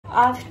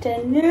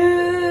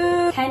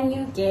afternoon. Can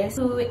you guess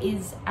who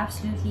is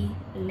absolutely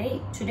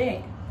late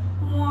today?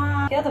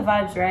 Get the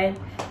vibes, right?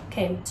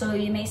 Okay, so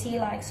you may see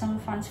like some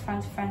fancy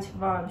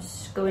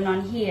vibes going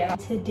on here.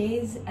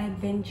 Today's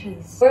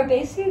adventures, we're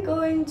basically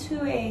going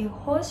to a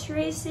horse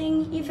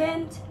racing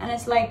event, and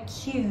it's like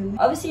cute,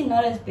 obviously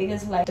not as big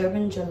as like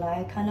Durban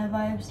July kind of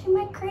vibes. In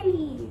my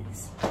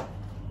curlies,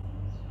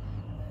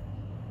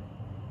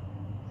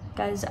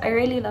 guys, I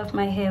really love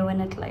my hair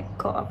when it like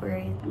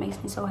cooperates. It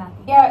makes me so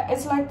happy. Yeah,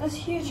 it's like this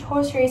huge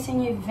horse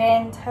racing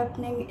event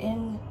happening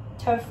in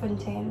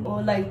Turffontein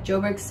or like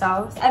Joburg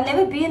South. I've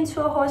never been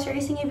to a horse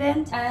racing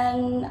event,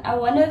 and I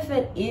wonder if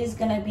it is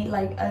gonna be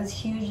like as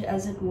huge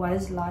as it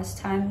was last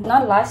time.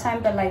 Not last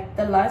time, but like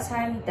the last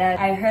time that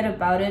I heard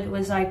about it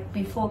was like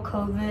before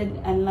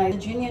COVID, and like the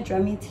junior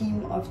drumming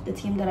team of the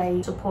team that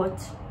I support,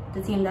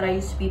 the team that I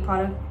used to be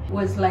part of,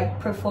 was like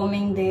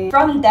performing there.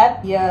 From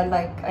that year,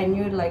 like I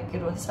knew like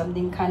it was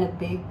something kind of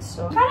big,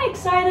 so I'm kind of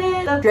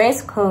excited. The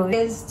dress code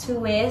is to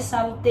wear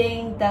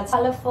something that's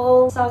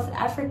colorful, South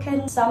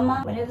African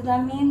summer, whatever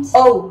that means.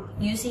 Oh,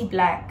 you see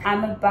black.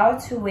 I'm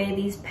about to wear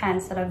these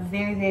pants that are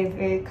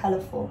very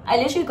colorful. I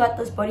literally got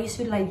this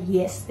bodysuit like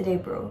yesterday,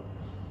 bro.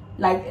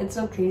 Like, it's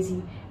so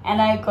crazy,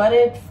 and I got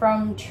it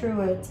from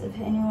Truett, if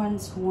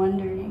anyone's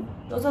wondering.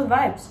 Those are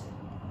vibes.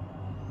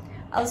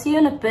 I'll see you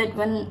in a bit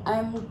when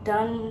I'm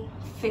done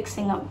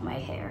fixing up my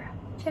hair.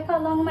 Check how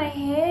long my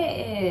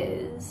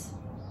hair is.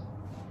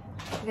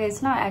 Okay,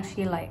 it's not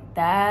actually like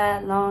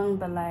that long,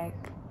 but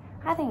like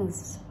I think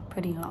it's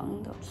pretty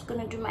long though. Just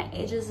gonna do my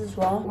edges as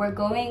well. We're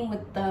going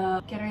with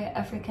the Kere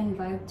African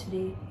vibe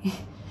today.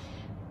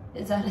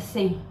 Is that a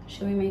thing?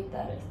 Should we make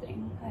that a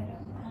thing? I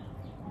don't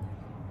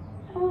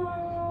know.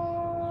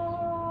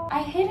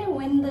 I hate it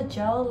when the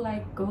gel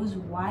like goes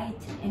white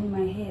in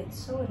my hair. It's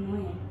so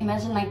annoying.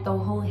 Imagine like the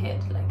whole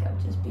head. Like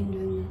I've just been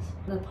doing this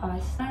for the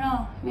past, I don't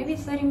know, maybe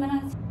 30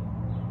 minutes.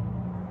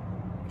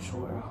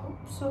 Sure, I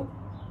hope so.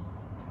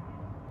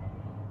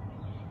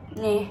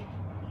 Nah.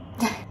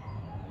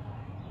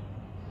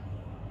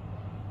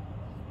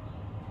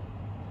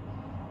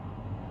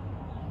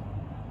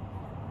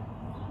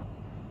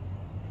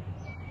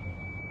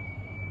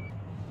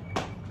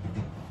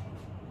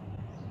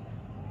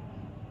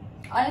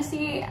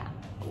 Honestly,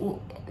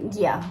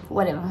 yeah,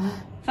 whatever.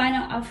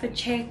 Final outfit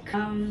check.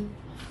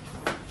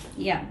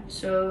 Yeah,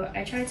 so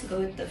I tried to go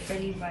with the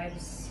frilly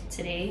vibes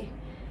today,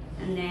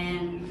 and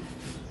then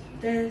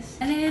this,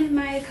 and then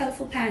my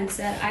colorful pants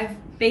that I've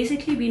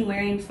basically been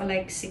wearing for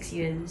like 6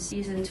 years.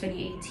 These in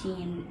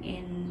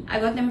 2018. I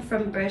got them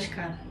from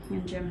Bershka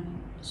in Germany.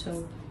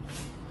 So,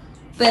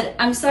 but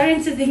I'm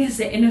starting to think it's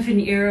the end of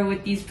an era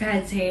with these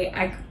pants. Hey,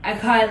 I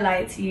can't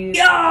lie to you.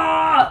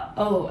 Yeah!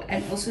 Oh,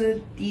 and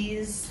also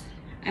these,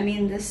 I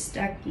mean, this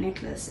stacked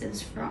necklace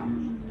is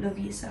from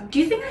Lovisa. Do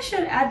you think I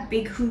should add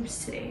big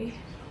hoops today?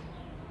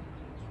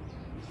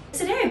 Is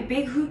today a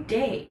big hoop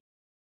day?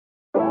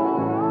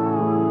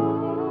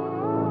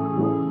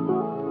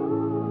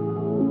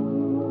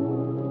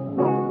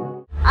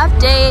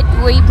 Update,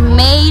 we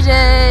made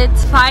it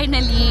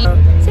finally.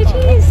 Say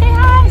cheese, say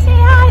hi, say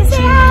hi,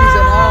 say hi.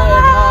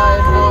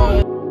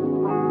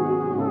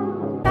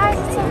 Guys,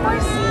 it's a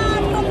horsey.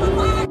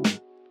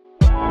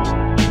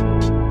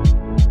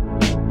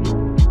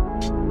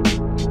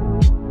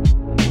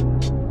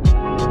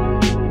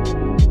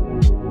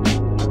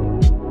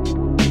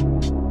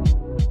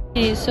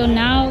 Okay, so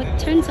now it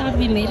turns out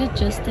we made it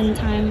just in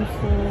time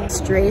for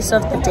the race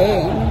of the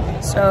day.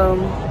 So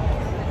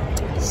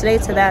slay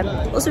to that.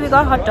 Also, we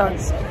got hot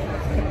dogs.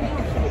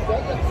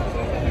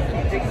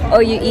 Oh,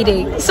 you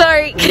eating?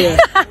 Sorry. Yeah.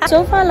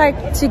 So far,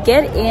 like, to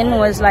get in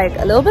was like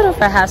a little bit of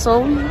a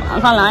hassle, I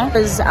can't lie,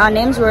 because our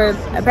names were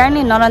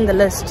apparently not on the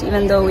list,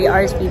 even though we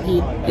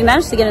RSVP'd. We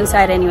managed to get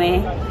inside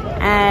anyway,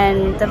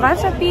 and the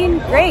vibes have been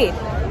great.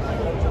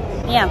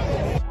 Yeah.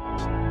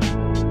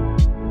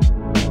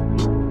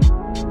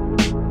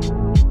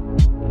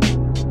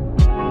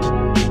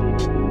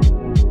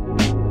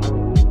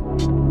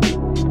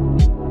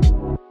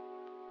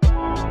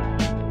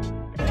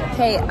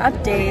 Okay,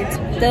 update.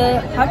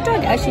 The hot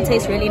dog actually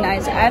tastes really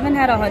nice. I haven't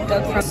had a hot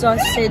dog from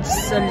Sausage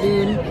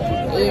Saloon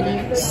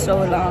in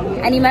so long.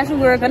 And imagine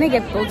we were gonna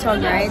get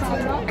biltong, right?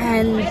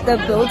 And the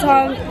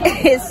biltong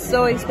is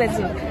so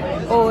expensive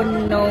for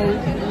no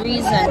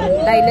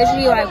reason. Like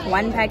literally, like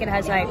one packet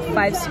has like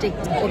 5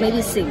 sticks or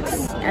maybe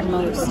 6 at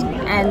most,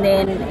 and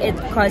then it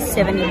costs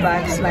 70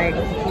 bucks. Like,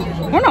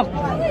 we're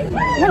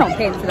not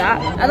paying for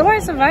that.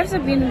 Otherwise, the vibes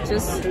have been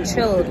just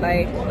chilled.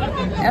 Like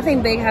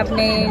nothing big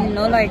happening,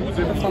 no like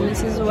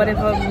performances or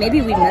whatever.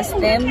 Maybe we missed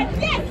them,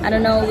 I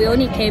don't know. We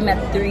only came at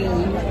 3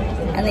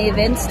 and the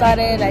event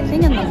started I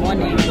think in the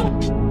morning.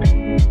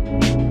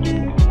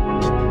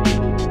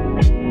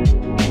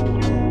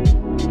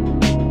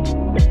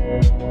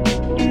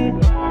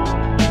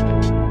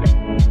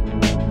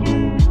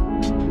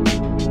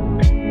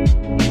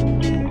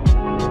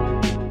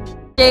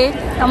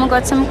 Mama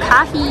got some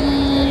coffee.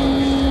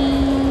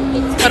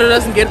 Carla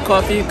doesn't get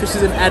coffee because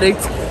she's an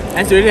addict.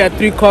 And she already had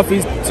 3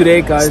 coffees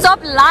today, guys.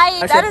 Stop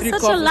lying. That is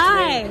such a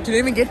lie. She didn't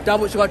even get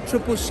double. She got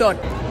triple shot.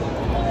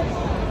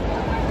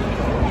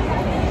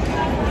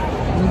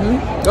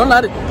 Don't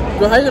lie to...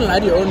 How are you gonna lie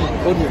to your own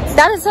audience?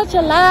 That is such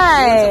a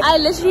lie.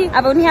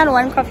 I've only had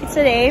 1 coffee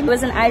today. It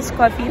was an iced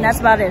coffee, and that's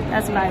about it.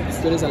 That's a lie.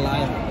 That is a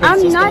lie.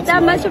 I'm not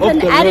that much of an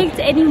addict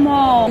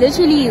anymore.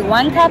 Literally,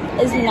 1 cup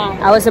is enough.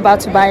 I was about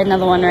to buy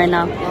another one right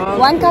now.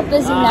 1 cup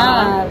is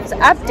enough. So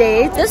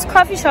update. This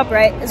coffee shop,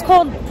 right? It's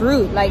called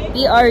Brew, like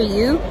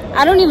BRU.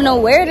 I don't even know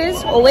where it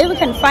is or where we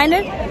can find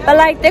it. But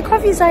like, their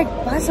coffee is like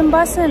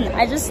bussin'.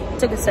 I just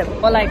took a sip,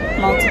 or like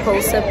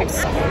multiple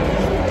sips.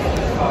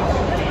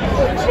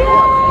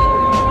 Cheers!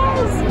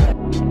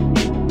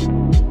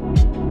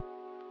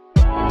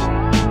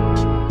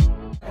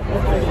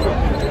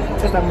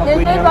 So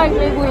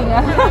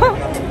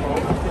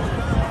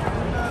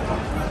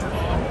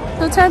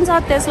it turns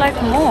out there's like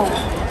more.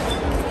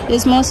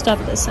 There's more stuff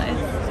this side.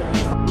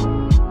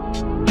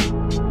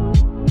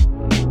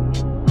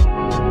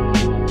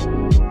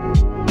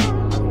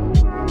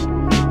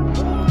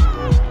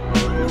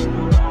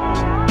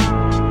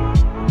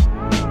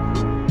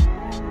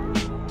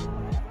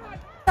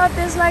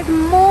 There's like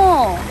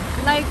more.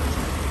 Like,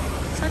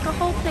 it's like a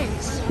whole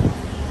place.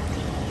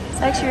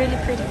 It's actually really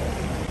pretty.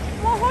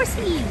 More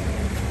horsey.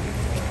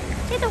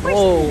 See the horsey.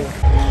 Whoa.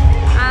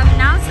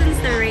 Now since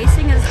the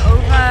racing is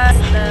over,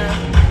 the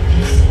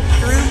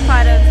through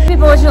part of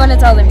people, what you want to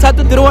tell them?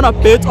 Tata didn't want to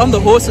bet on the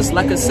horses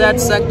like a sad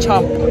sack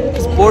chump.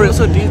 It's boring.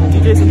 Also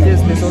DJs and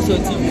there's also a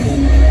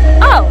TV.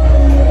 Oh,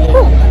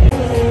 cool.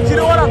 She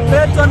don't want to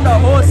bet on the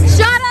horses.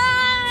 Shut up!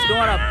 She don't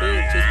want to bet.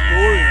 It's just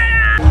boring.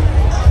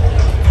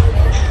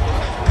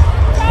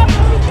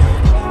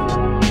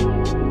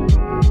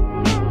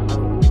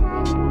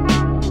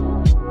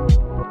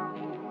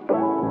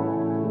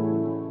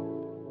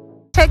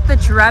 Check the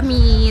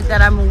drummy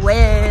that I'm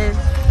with.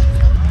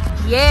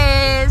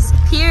 Yes,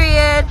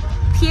 period.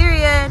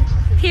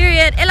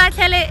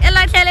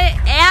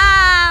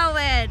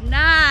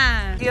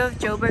 Nah. View of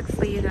Joburg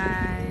for you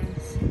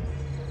guys.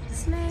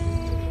 Slay.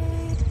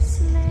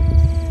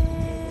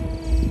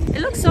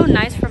 It looks so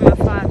nice from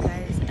afar,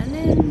 guys. And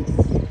then,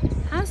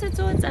 how's it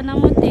towards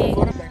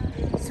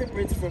Anamote?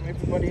 Separated from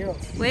everybody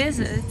else. Where is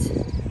it?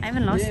 I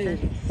haven't lost it.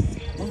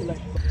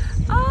 Like...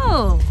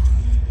 Oh.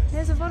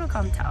 There's a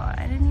Vodacom tower.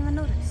 I didn't even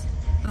notice.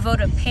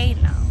 VodaPay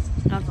now,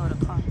 not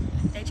Vodacom.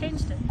 They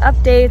changed it.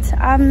 Update.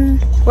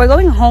 We're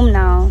going home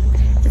now.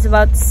 It's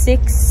about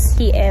 6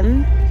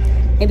 p.m.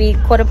 Maybe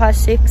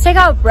 6:15. Check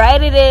how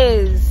bright it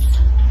is.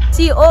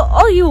 See,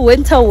 all you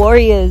winter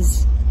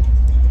warriors.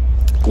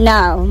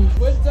 Now,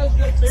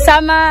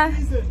 summer.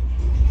 Wait,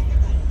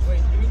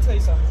 let me tell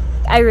you something.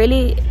 I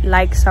really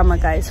like summer,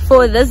 guys.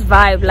 For this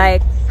vibe,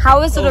 like,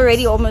 how is it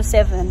already almost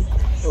 7?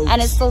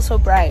 And it's still so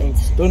bright.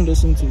 Don't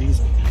listen to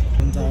these.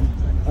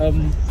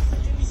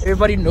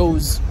 Everybody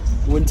knows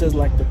winter's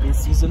like the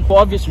best season for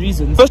obvious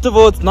reasons. First of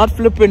all, it's not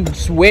flipping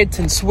wet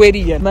and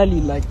sweaty and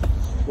smelly like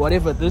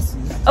whatever this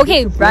is.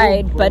 Okay,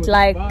 right, but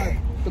like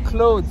the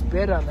clothes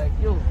better, like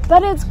yo.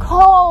 But it's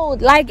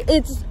cold, like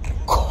it's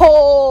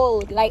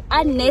cold, like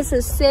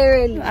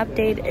unnecessary.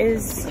 Update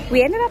is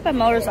we ended up at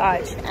Motors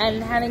Arch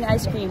and having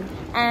ice cream,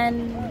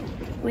 and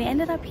we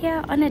ended up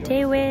here on a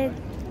day where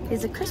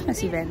there's a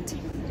Christmas event.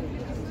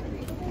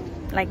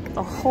 Like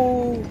a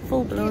whole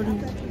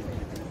full-blown.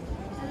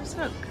 Just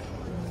look.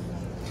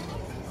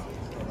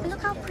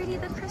 Look how pretty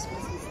the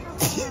Christmas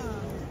is.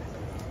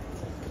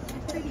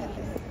 Pretty.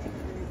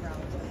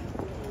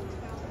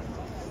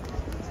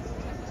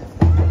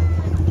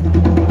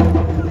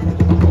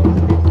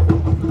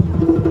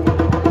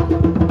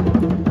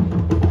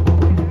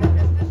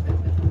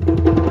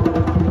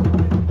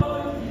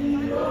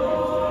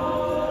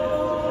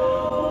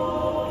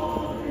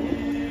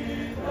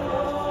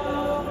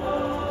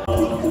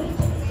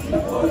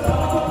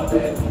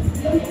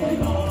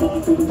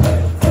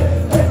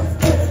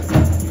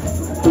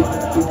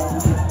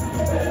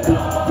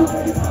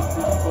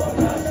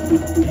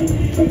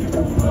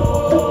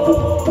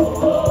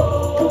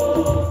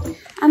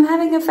 I'm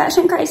having a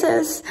fashion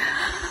crisis.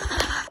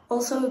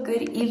 Also,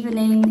 good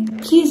evening.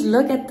 Please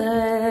look at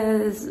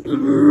this.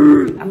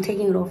 I'm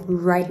taking it off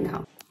right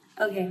now.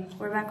 Okay,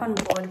 we're back on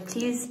board.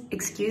 Please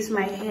excuse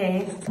my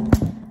hair.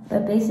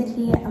 But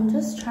basically, I'm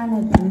just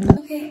trying to do...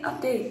 Okay,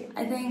 update.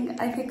 I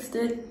think I fixed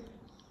it.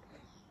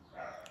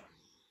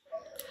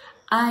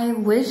 I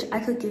wish I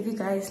could give you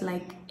guys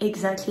like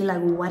exactly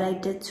like what I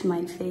did to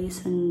my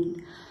face,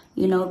 and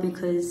you know,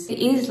 because it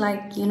is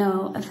like, you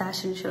know, a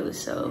fashion show,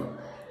 so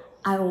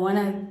I want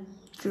to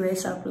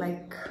dress up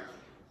like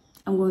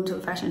I'm going to a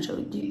fashion show.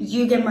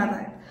 You get my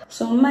vibe.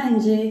 So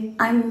manje,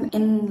 I'm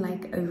in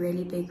like a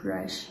really big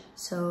rush,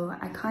 so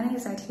I can't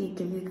exactly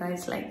give you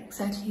guys like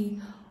exactly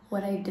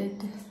what I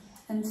did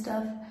and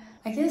stuff.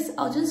 I guess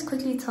I'll just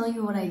quickly tell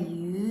you what I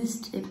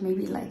used if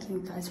maybe like you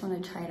guys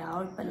want to try it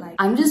out, but like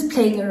I'm just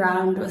playing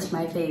around with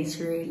my face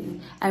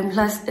really, and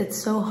plus it's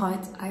so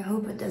hot. I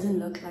hope it doesn't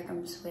look like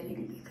I'm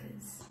sweating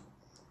because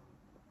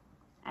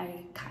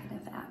I kind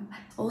of am.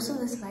 Also,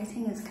 this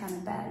lighting is kind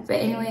of bad. But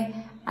anyway,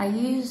 I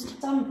used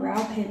some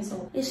brow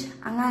pencil.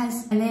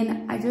 And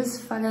then I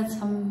just forgot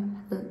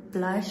some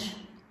blush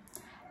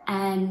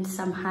and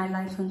some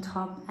highlights on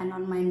top and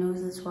on my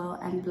nose as well,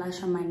 and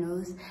blush on my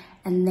nose.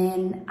 And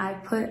then I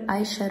put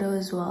eyeshadow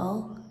as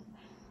well,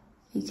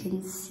 you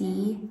can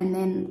see. And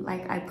then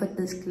like I put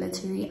this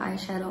glittery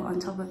eyeshadow on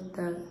top of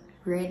the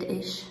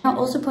reddish. I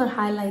also put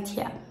highlight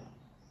here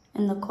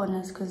in the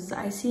corners because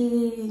I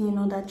see, you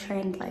know, that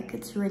trend, like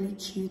it's really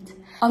cute.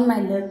 On my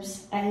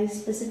lips, I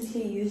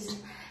specifically used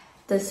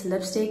this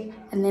lipstick,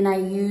 and then I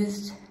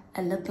used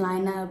a lip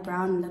liner, a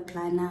brown lip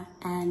liner,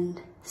 and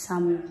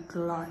some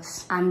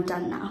gloss. I'm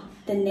done now.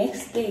 The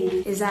next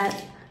thing is that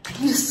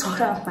I need to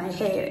sort out my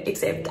hair,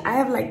 except I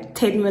have like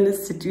 10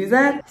 minutes to do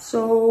that.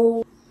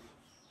 So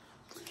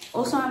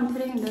also I'm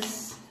putting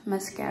this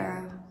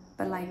mascara,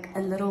 but like a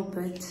little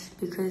bit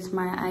because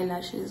my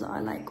eyelashes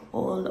are like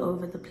all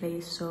over the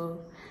place. So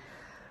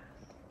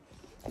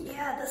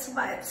yeah, that's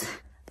vibes.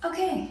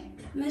 Okay,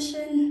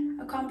 mission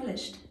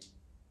accomplished.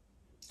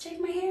 Check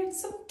my hair,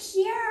 it's so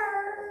cute.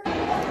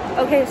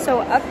 Okay,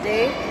 so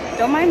update.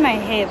 Don't mind my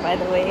hair, by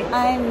the way.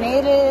 I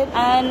made it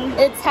and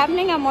it's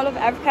happening at Mall of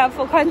Africa.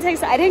 For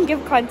context, I didn't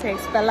give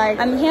context, but like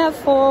I'm here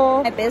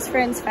for my best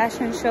friend's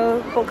fashion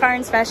show, for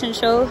Karen's fashion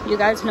show. You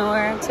guys know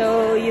her,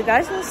 so you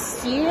guys will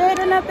see it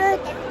in a bit.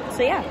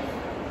 So yeah.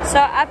 So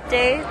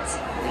update.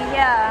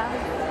 Yeah.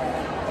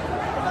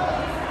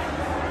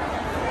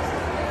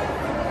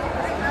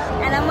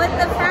 And I'm with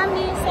the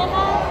family. Say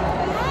hi.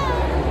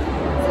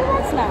 Hi. So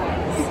that's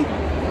nice.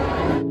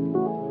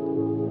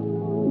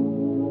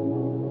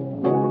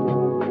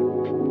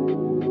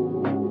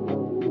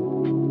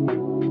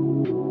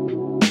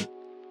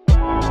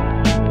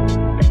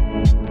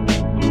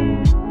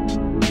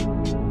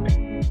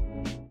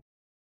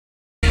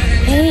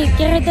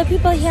 The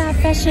people here are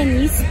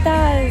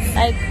fashionistas,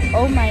 like,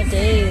 oh my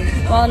days.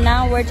 Well,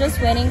 now we're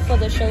just waiting for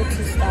the show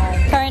to start.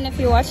 Karen, if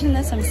you're watching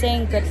this, I'm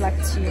saying good luck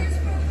to you.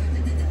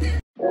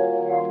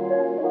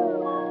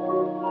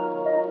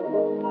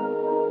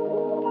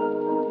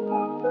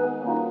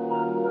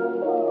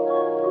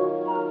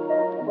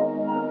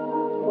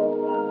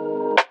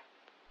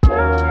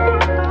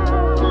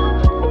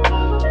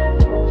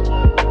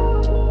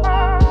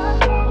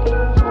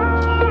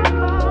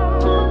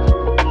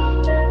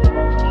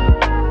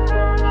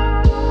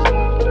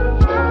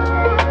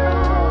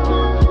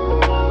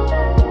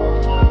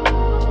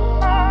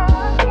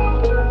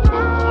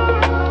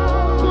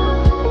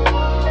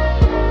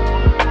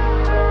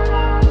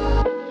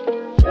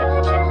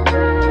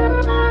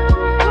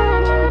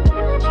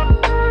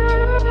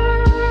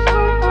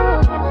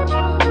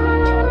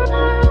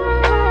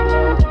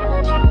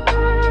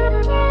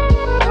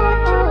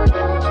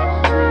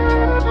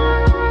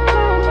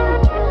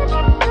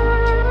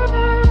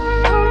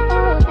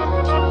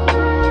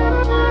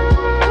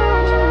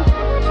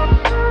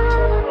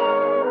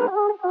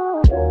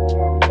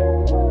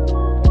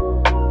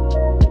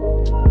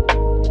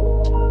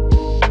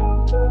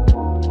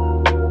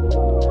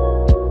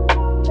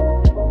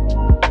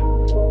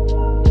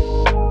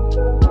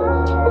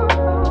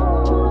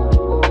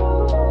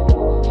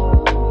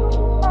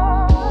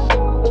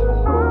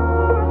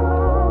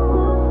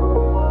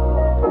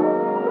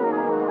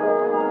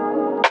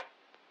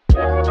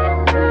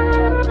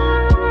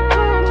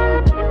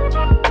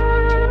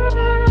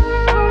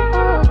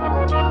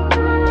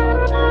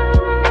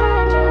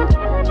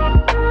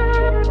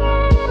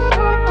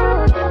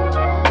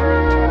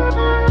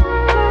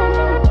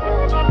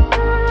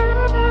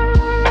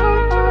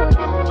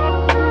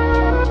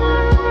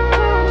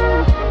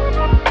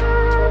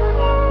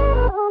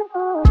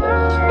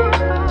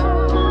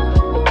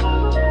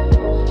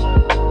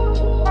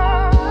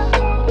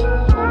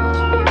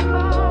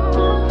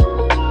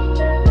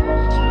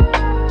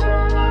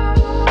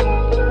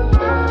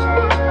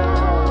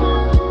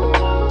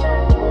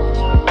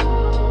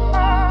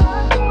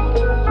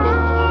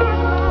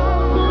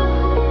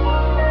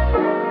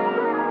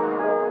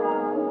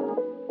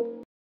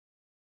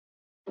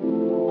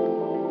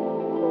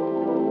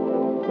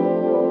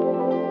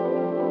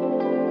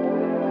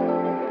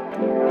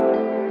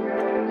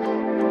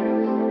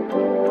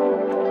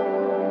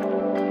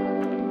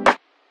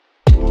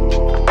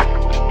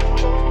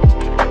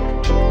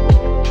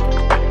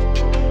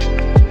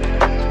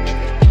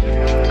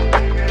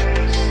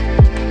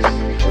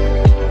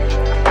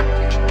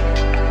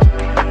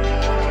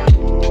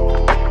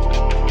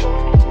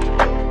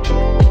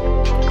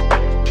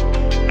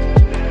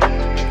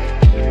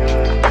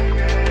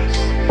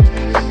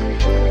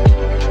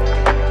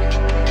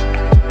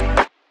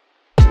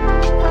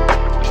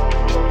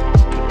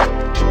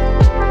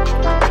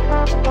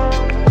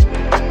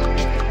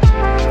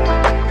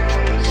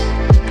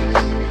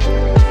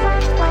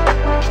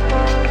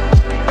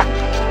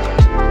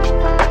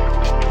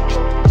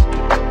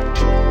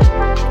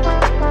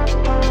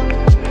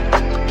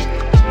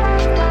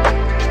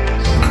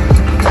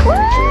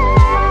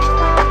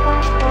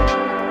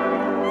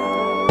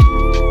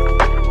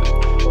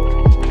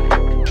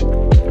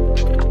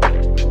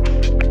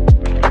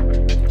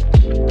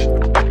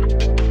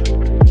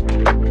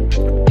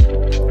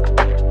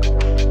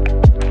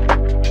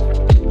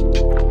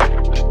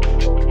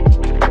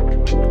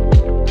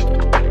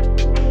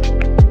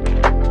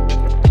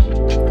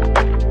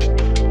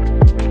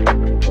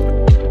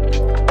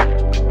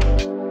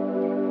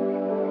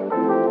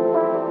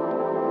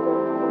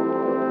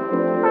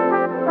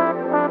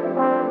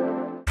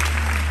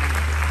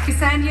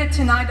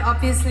 tonight,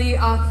 obviously,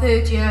 our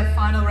third year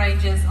final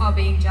ranges are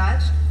being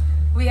judged.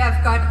 We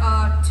have got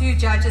our 2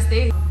 judges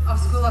there of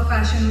School of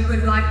Fashion. We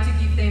would like to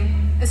give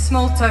them a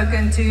small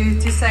token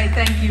to say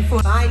thank you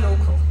for buy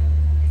local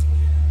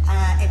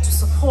and to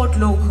support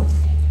local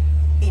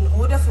in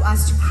order for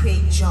us to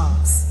create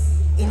jobs.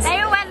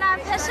 They were a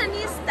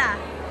fashionista.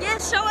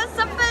 Yes, show us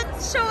a fit.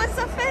 Show us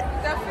a fit.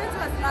 The fit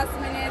was last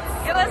minute.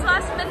 It was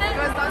last minute? It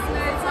was last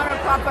minute. It's not a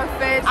proper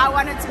fit. I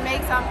wanted to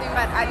make something,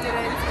 but I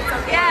didn't. It's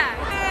okay. Yeah.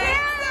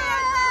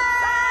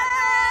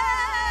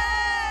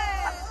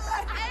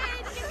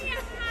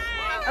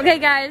 Okay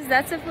guys,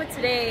 that's it for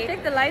today.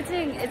 Check the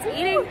lighting, it's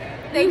eating.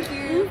 Thank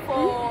you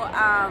for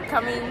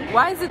coming.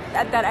 Why is it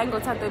at that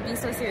angle, Tato? Be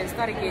so serious.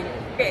 Start again.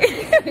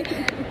 Okay.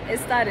 It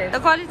started. The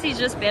quality is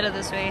just better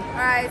this way.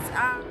 Alright.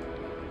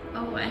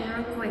 Oh, and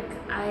real quick,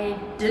 I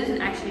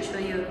didn't actually show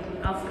you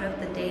outfit of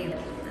the day.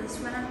 This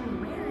is what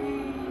I'm wearing.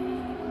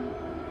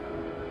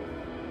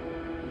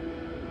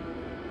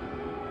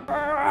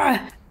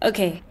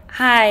 Okay,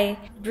 hi.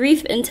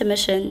 Brief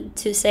intermission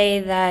to say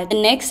that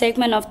the next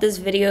segment of this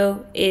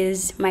video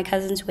is my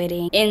cousin's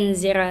wedding in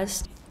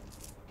Zeras.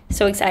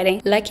 So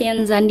exciting. Lucky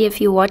and Zandi,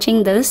 if you're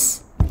watching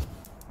this.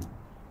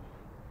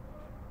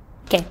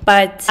 Okay,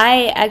 but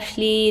I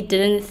actually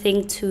didn't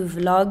think to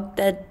vlog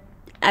that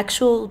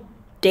actual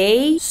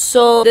day,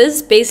 so this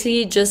is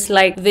basically just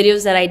like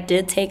videos that I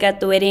did take at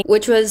the wedding,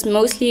 which was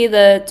mostly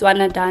the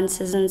Tswana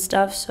dances and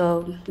stuff,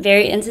 so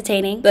very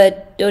entertaining,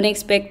 but don't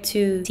expect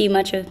to see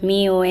much of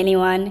me or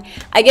anyone.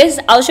 I guess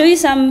I'll show you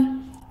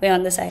some. Wait,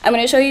 on the side I'm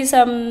gonna show you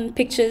some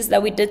pictures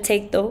that we did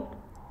take though.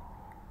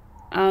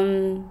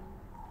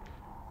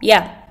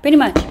 Yeah, pretty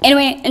much.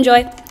 Anyway,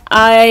 enjoy.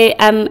 I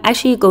am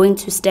actually going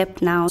to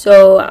step now,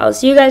 so I'll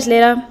see you guys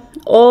later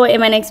or in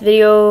my next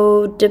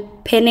video,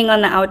 depending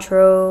on the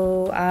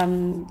outro.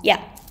 Yeah,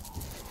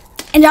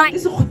 enjoy.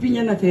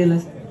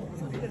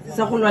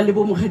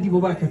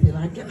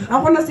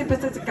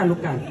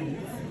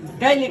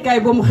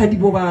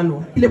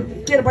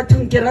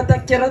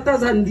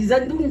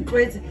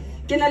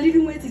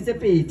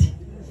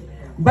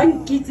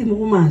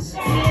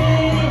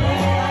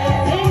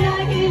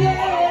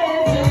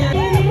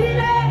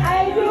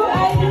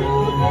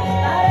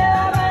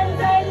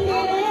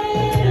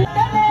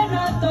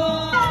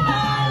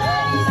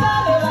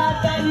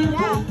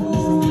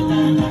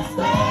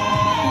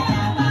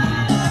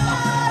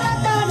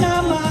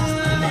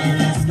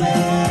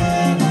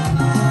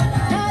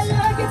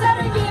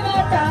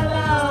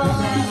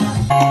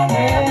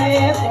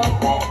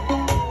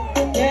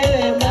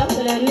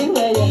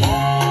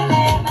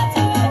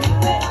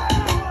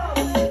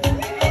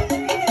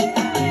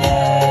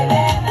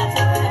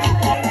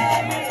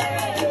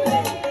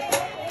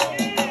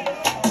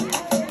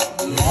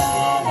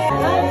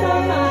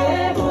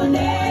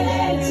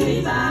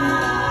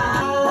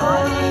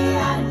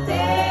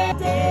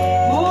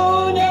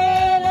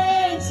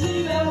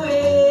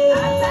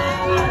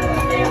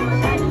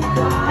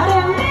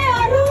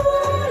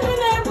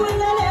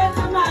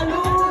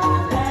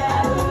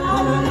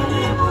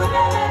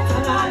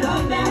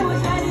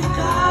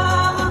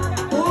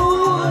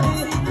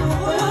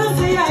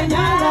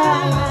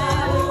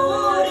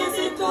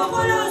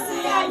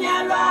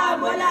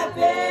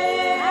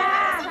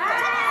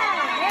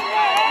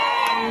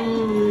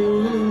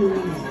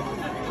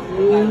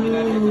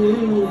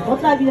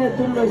 Otra vida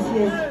tú lo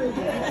sientes.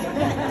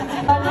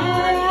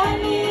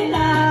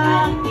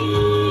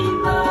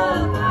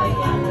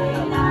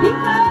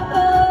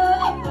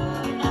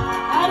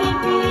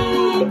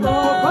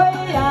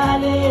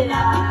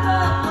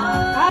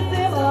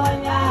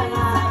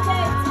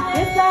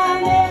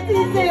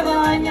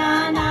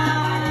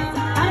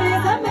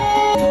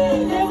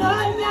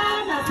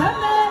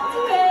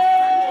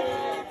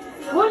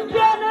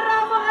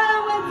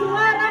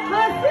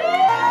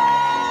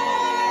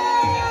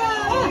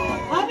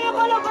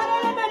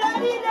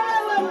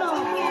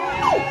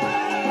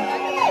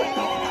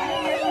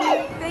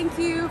 Thank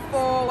you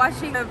for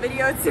watching the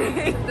video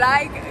today.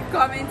 Like,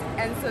 comment,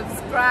 and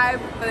subscribe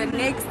for the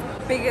next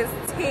biggest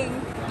thing.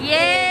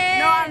 Yeah.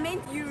 No, I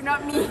meant you,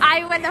 not me.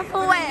 I went the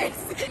full way.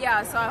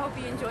 Yeah, so I hope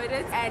you enjoyed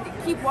it and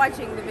keep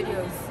watching the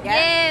videos. Yeah?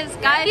 Yes,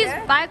 guys. Yeah?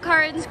 Please buy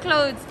Karen's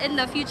clothes in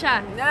the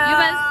future. No. You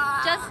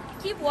must just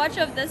keep watch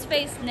of this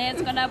face, and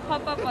it's gonna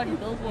pop up on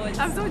billboards.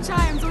 I'm so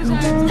shy, I'm so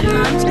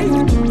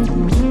shy.